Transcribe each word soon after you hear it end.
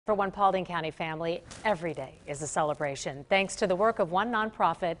For one Paulding County family, every day is a celebration, thanks to the work of one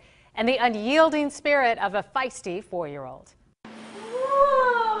nonprofit and the unyielding spirit of a feisty 4-year-old.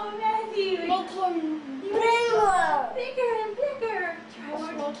 Whoa, Matthew! Make him bigger and bigger.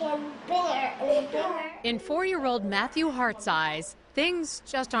 Try to make him bigger and bigger. In 4-year-old Matthew Hart's eyes, things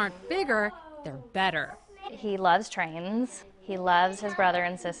just aren't bigger, they're better. He loves trains. He loves his brother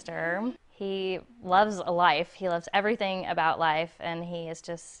and sister. He loves life. He loves everything about life, and he is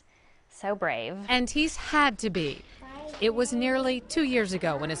just so brave. And he's had to be. It was nearly 2 years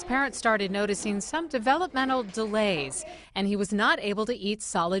ago when his parents started noticing some developmental delays, and he was not able to eat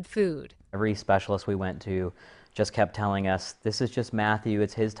solid food. Every specialist we went to just kept telling us, this is just Matthew,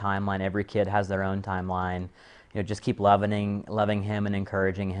 it's his timeline, every kid has their own timeline. You know, just keep loving him and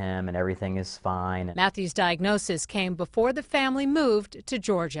encouraging him, and everything is fine. Matthew's diagnosis came before the family moved to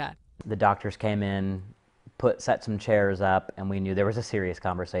Georgia. The doctors came in, set some chairs up, and we knew there was a serious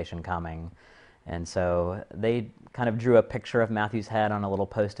conversation coming. And so they kind of drew a picture of Matthew's head on a little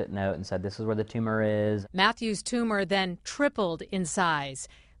Post-it note and said, this is where the tumor is. Matthew's tumor then tripled in size,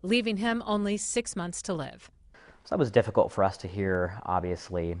 leaving him only 6 months to live. So that was difficult for us to hear,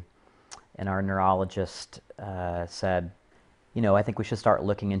 obviously. And our neurologist said, you know, I think we should start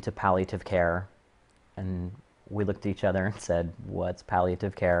looking into palliative care. And we looked at each other and said, what's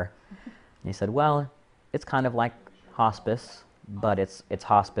palliative care? And he said, well, it's kind of like hospice, but it's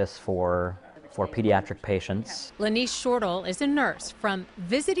hospice for pediatric patients. Lanice Shortle is a nurse from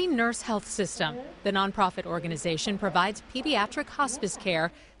Visiting Nurse Health System. The nonprofit organization provides pediatric hospice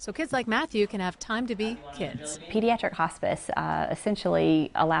care so kids like Matthew can have time to be kids. Pediatric hospice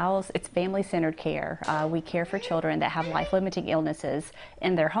essentially it's family-centered care. We care for children that have life-limiting illnesses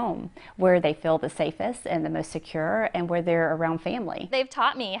in their home, where they feel the safest and the most secure and where they're around family. They've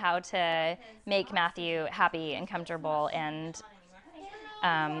taught me how to make Matthew happy and comfortable and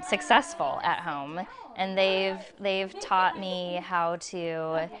successful at home, and they've taught me how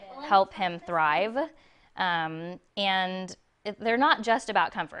to help him thrive, and they're not just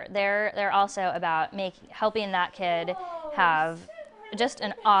about comfort. They're also about helping that kid have just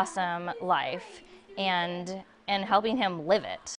an awesome life and helping him live it.